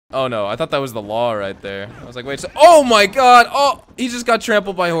Oh no, I thought that was the law right there. I was like, wait, so oh my god! Oh, he just got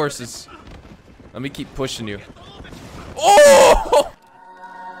trampled by horses. Let me keep pushing you. Oh!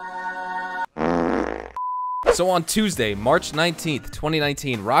 So on Tuesday, March 19th,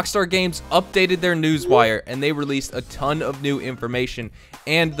 2019, Rockstar Games updated their newswire and they released a ton of new information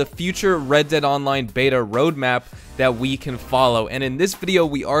and the future Red Dead Online beta roadmap that we can follow. And in this video,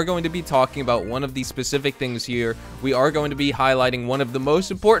 we are going to be talking about one of the specific things here. We are going to be highlighting one of the most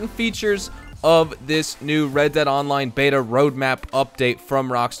important features of this new Red Dead Online beta roadmap update from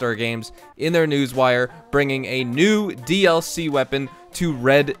Rockstar Games in their newswire, bringing a new DLC weapon to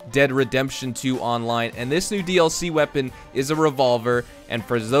Red Dead Redemption 2 Online. And this new DLC weapon is a revolver, and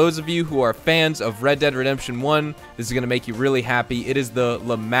for those of you who are fans of Red Dead Redemption 1, this is going to make you really happy. It is the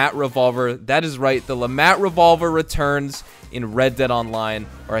LeMat Revolver. That is right, the LeMat Revolver returns in Red Dead Online,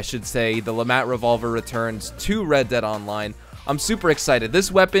 or I should say the LeMat Revolver returns to Red Dead Online. I'm super excited.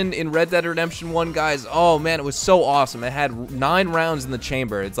 This weapon in Red Dead Redemption 1, guys, oh man, it was so awesome. It had 9 rounds in the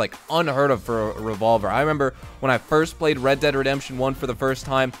chamber. It's like unheard of for a revolver. I remember when I first played Red Dead Redemption 1 for the first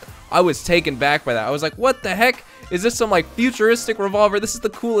time, I was taken back by that. I was like, what the heck? Is this some like futuristic revolver? This is the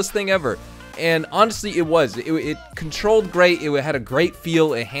coolest thing ever. And honestly, it was. It controlled great. It had a great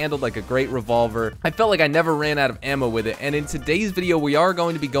feel. It handled like a great revolver. I felt like I never ran out of ammo with it. And in today's video, we are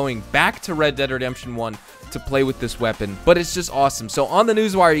going to be going back to Red Dead Redemption 1 to play with this weapon, but it's just awesome. So on the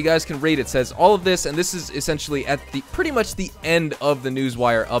newswire, you guys can read, it says all of this, and this is essentially at the pretty much the end of the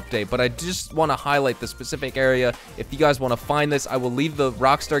newswire update, but I just want to highlight the specific area. If you guys want to find this, I will leave the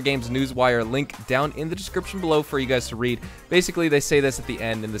Rockstar Games newswire link down in the description below for you guys to read. Basically, they say this at the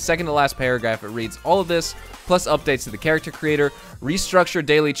end. In the second to last paragraph, it reads all of this plus updates to the character creator, restructure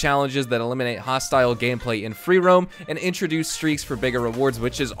daily challenges that eliminate hostile gameplay in free roam, and introduce streaks for bigger rewards,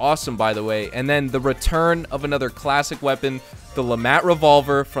 which is awesome, by the way. And then the return of another classic weapon, the LeMat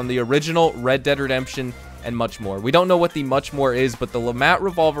Revolver from the original Red Dead Redemption, and much more. We don't know what the much more is, but the LeMat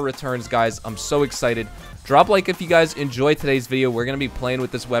Revolver returns, guys. I'm so excited. Drop a like if you guys enjoyed today's video. We're going to be playing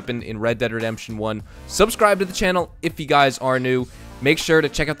with this weapon in Red Dead Redemption 1. Subscribe to the channel if you guys are new. Make sure to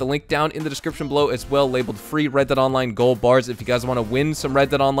check out the link down in the description below as well, labeled free Red Dead Online gold bars. If you guys want to win some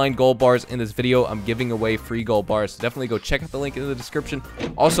Red Dead Online gold bars in this video, I'm giving away free gold bars. So definitely go check out the link in the description.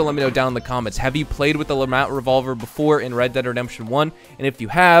 Also, let me know down in the comments, have you played with the LeMat Revolver before in Red Dead Redemption 1? And if you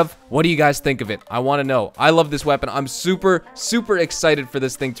have, what do you guys think of it? I want to know. I love this weapon. I'm super, super excited for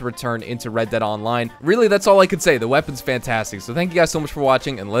this thing to return into Red Dead Online. Really, that's all I could say. The weapon's fantastic. So thank you guys so much for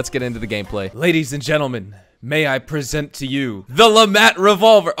watching, and let's get into the gameplay. Ladies and gentlemen, may I present to you the LeMat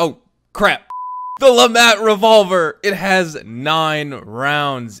Revolver. Oh, crap. The LeMat Revolver. It has 9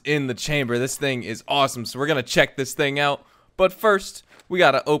 rounds in the chamber. This thing is awesome, so we're going to check this thing out. But first, we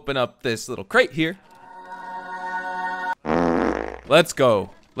got to open up this little crate here. Let's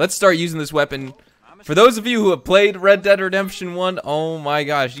go. Let's start using this weapon. For those of you who have played Red Dead Redemption 1, oh my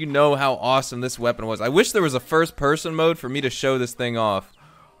gosh, you know how awesome this weapon was. I wish there was a first-person mode for me to show this thing off.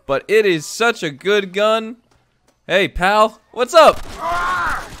 But it is such a good gun. Hey, pal, what's up?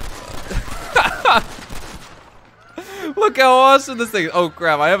 Look how awesome this thing is. Oh,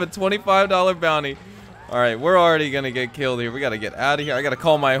 crap, I have a $25 bounty. All right, we're already going to get killed here. We got to get out of here. I got to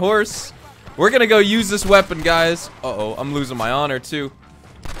call my horse. We're going to go use this weapon, guys. Uh-oh, I'm losing my honor, too.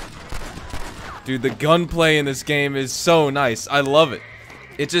 Dude, the gunplay in this game is so nice. I love it.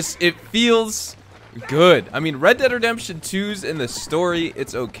 It feels good. I mean, Red Dead Redemption 2's in the story,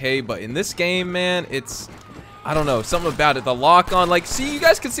 it's okay, but in this game, man, it's, I don't know, something about it. The lock on, like, see, you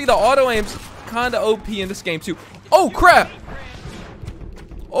guys can see the auto aim's kind of OP in this game too. Oh crap!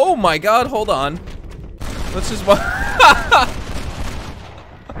 Oh my god, hold on. Let's just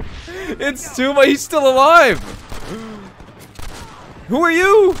it's too much. He's still alive. Who are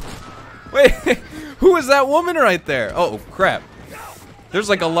you? Wait, who is that woman right there? Oh crap. There's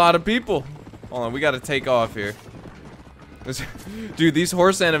like a lot of people. Hold on, we gotta take off here. Dude, these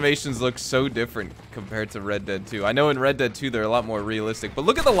horse animations look so different compared to Red Dead 2. I know in Red Dead 2 they're a lot more realistic, but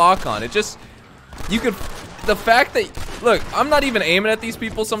look at the lock-on. It just, you could, the fact that, look, I'm not even aiming at these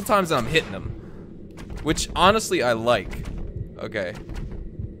people sometimes and I'm hitting them. Which, honestly, I like. Okay.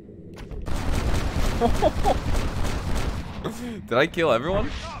 Did I kill everyone?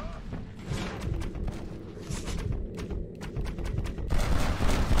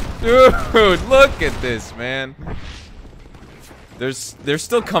 Dude, look at this, man. They're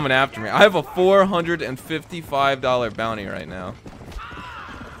still coming after me. I have a $455 bounty right now.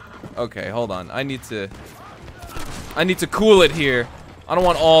 Okay, hold on. I need to cool it here. I don't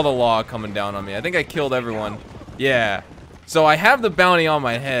want all the law coming down on me. I think I killed everyone. Yeah. So I have the bounty on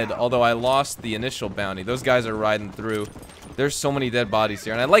my head, although I lost the initial bounty. Those guys are riding through. There's so many dead bodies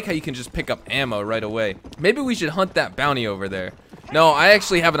here, and I like how you can just pick up ammo right away. Maybe we should hunt that bounty over there. No, I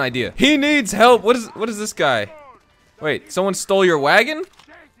actually have an idea. He needs help. What is this guy? Wait, someone stole your wagon?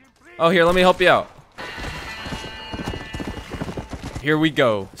 Oh, here, let me help you out. Here we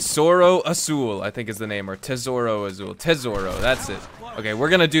go. Soro Azul, I think is the name, or Tesoro Azul. Tesoro, that's it. Okay, we're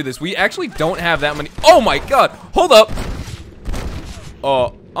gonna do this. We actually don't have that many. Oh my god, hold up.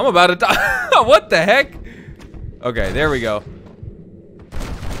 Oh, I'm about to die. What the heck? Okay, there we go.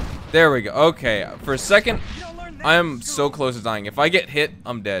 There we go. Okay, for a second, I am so close to dying. If I get hit,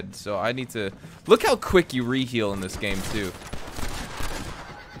 I'm dead. So I need to... Look how quick you re-heal in this game, too.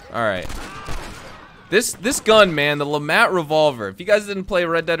 Alright. This gun, man, the LeMat Revolver. If you guys didn't play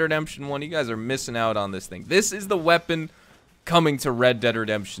Red Dead Redemption 1, you guys are missing out on this thing. This is the weapon coming to Red Dead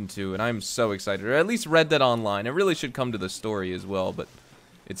Redemption 2, and I'm so excited. Or at least Red Dead Online. It really should come to the story as well, but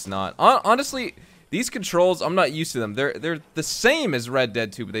it's not. Honestly... These controls, I'm not used to them. They're the same as Red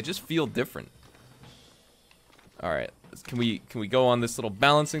Dead 2, but they just feel different. All right, can we go on this little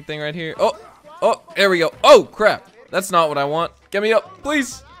balancing thing right here? Oh, there we go. Oh crap, that's not what I want. Get me up,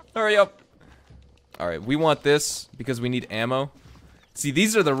 please. Hurry up. All right, we want this because we need ammo. See,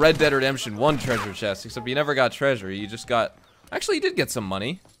 these are the Red Dead Redemption 1 treasure chests, except you never got treasure. You just got. Actually, you did get some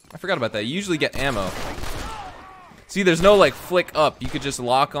money. I forgot about that. You usually get ammo. See, there's no like flick up. You could just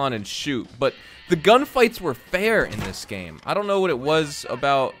lock on and shoot, but the gunfights were fair in this game. I don't know what it was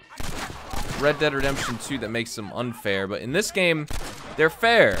about Red Dead Redemption 2 that makes them unfair, but in this game, they're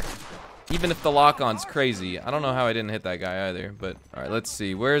fair. Even if the lock-on's crazy. I don't know how I didn't hit that guy either, but alright, let's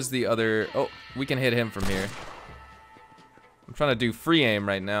see. Where's the other... Oh, we can hit him from here. I'm trying to do free aim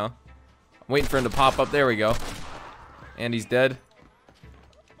right now. I'm waiting for him to pop up. There we go. And he's dead.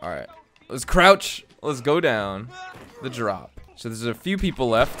 Alright. Let's crouch. Let's go down. The drop. So there's a few people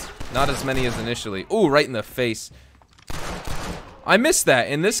left. Not as many as initially. Ooh, right in the face. I missed that.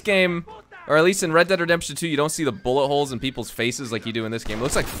 In this game, or at least in Red Dead Redemption 2, you don't see the bullet holes in people's faces like you do in this game. It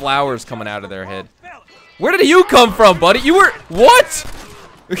looks like flowers coming out of their head. Where did you come from, buddy? You were... What?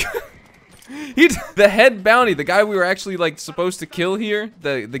 The head bounty, the guy we were actually like supposed to kill here,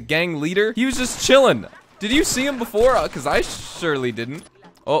 the gang leader, he was just chilling. Did you see him before? Because I surely didn't.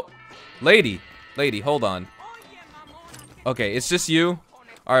 Oh, lady, hold on. Okay, it's just you.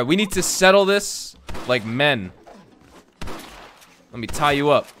 All right, we need to settle this like men. Let me tie you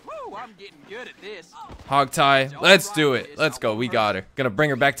up. I'm getting good at this. Hog tie. Let's do it. Let's go. We got her. Gonna bring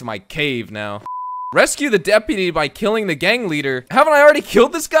her back to my cave now. Rescue the deputy by killing the gang leader. Haven't I already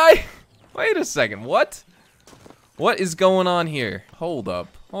killed this guy? Wait a second. What? What is going on here? Hold up.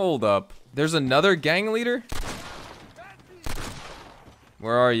 Hold up. There's another gang leader?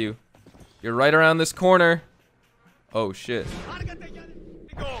 Where are you? You're right around this corner. Oh shit.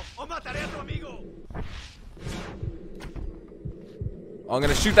 I'm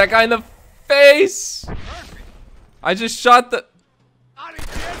gonna shoot that guy in the face. I just shot the...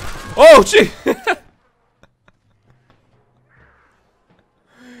 Oh gee.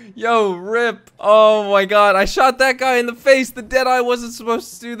 Yo, rip. Oh my god, I shot that guy in the face. The dead eye wasn't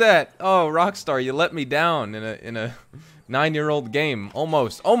supposed to do that. Oh, Rockstar, you let me down in a 9-year-old game.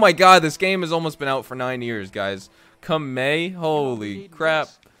 Almost. Oh my god, this game has almost been out for 9 years, guys. Come May, holy crap.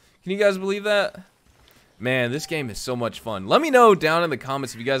 Can you guys believe that? Man, this game is so much fun. Let me know down in the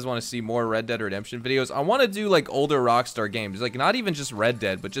comments if you guys want to see more Red Dead Redemption videos. I want to do like older Rockstar games, like not even just Red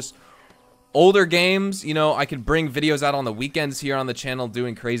Dead, but just older games. You know, I could bring videos out on the weekends here on the channel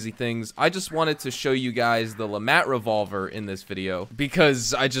doing crazy things. I just wanted to show you guys the LeMat Revolver in this video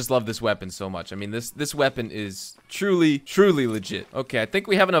because I just love this weapon so much. I mean, this weapon is truly legit. Okay, I think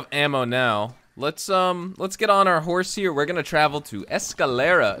we have enough ammo now. Let's get on our horse here. We're gonna travel to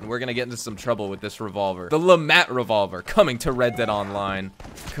Escalera, and we're gonna get into some trouble with this revolver. The LeMat Revolver, coming to Red Dead Online.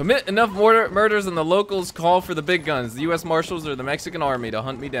 Commit enough murders and the locals call for the big guns, the U.S. Marshals or the Mexican Army to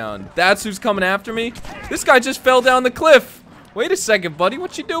hunt me down. That's who's coming after me? This guy just fell down the cliff. Wait a second, buddy,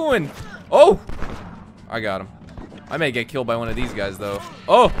 what you doing? Oh, I got him. I may get killed by one of these guys, though.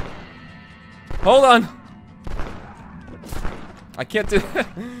 Oh, hold on. I can't do that.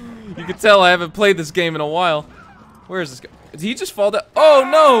 You can tell I haven't played this game in a while. Where is this guy? Did he just fall down? Oh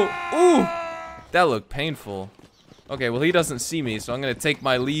no! Ooh! That looked painful. Okay, well he doesn't see me, so I'm gonna take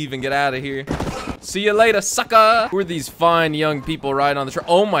my leave and get out of here. See you later, sucker! Who are these fine young people riding on the trail?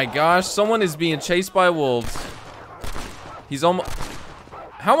 Oh my gosh, someone is being chased by wolves. He's almost...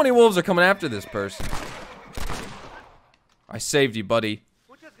 How many wolves are coming after this person? I saved you, buddy.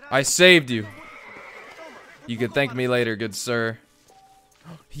 I saved you. You can thank me later, good sir.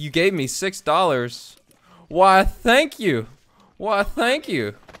 You gave me $6. Why, thank you. Why, thank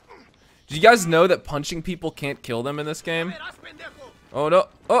you. Do you guys know that punching people can't kill them in this game? Oh, no.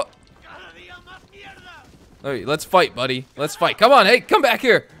 Oh. Hey, let's fight, buddy. Let's fight. Come on. Hey, come back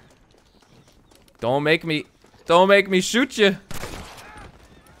here. Don't make me shoot you.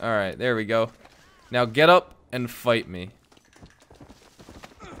 All right, there we go. Now get up and fight me.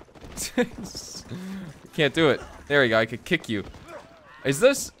 Can't do it. There we go. I could kick you. Is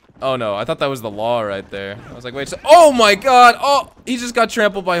this? Oh no, I thought that was the law right there. I was like, wait. Oh my God! Oh, he just got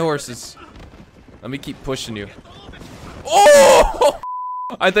trampled by horses. Let me keep pushing you. Oh!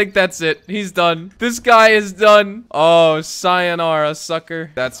 I think that's it. He's done. This guy is done. Oh, sayonara, sucker.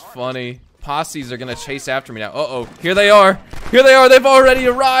 That's funny. Posses are gonna chase after me now. Uh-oh. Here they are. Here they are. They've already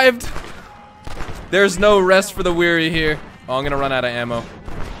arrived. There's no rest for the weary here. Oh, I'm gonna run out of ammo.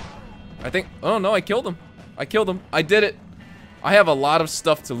 I think. Oh no, I killed him. I killed him. I did it. I have a lot of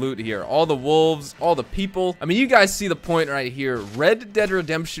stuff to loot here. All the wolves, all the people. I mean, you guys see the point right here. Red Dead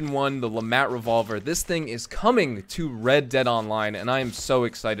Redemption 1, the LeMat Revolver. This thing is coming to Red Dead Online, and I am so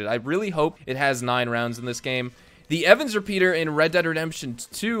excited. I really hope it has 9 rounds in this game. The Evans repeater in Red Dead Redemption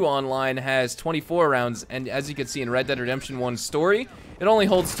 2 online has 24 rounds, and as you can see in Red Dead Redemption 1's story, it only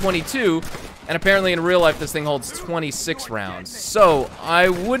holds 22, and apparently in real life this thing holds 26 rounds. So I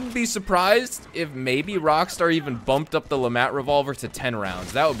wouldn't be surprised if maybe Rockstar even bumped up the LeMat Revolver to 10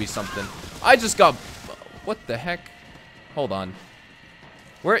 rounds. That would be something. I just got... What the heck? Hold on.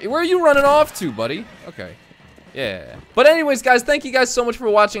 Where are you running off to, buddy? Okay. Yeah. But anyways, guys, thank you guys so much for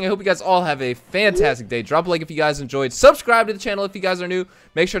watching. I hope you guys all have a fantastic day. Drop a like if you guys enjoyed. Subscribe to the channel if you guys are new.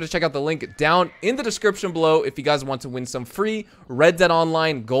 Make sure to check out the link down in the description below if you guys want to win some free Red Dead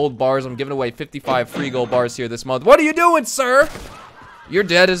Online gold bars. I'm giving away 55 free gold bars here this month. What are you doing, sir? You're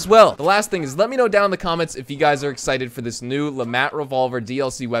dead as well. The last thing is, let me know down in the comments if you guys are excited for this new LeMat Revolver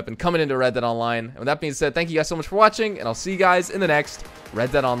DLC weapon coming into Red Dead Online. And with that being said, thank you guys so much for watching, and I'll see you guys in the next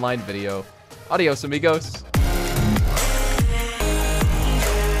Red Dead Online video. Adios, amigos.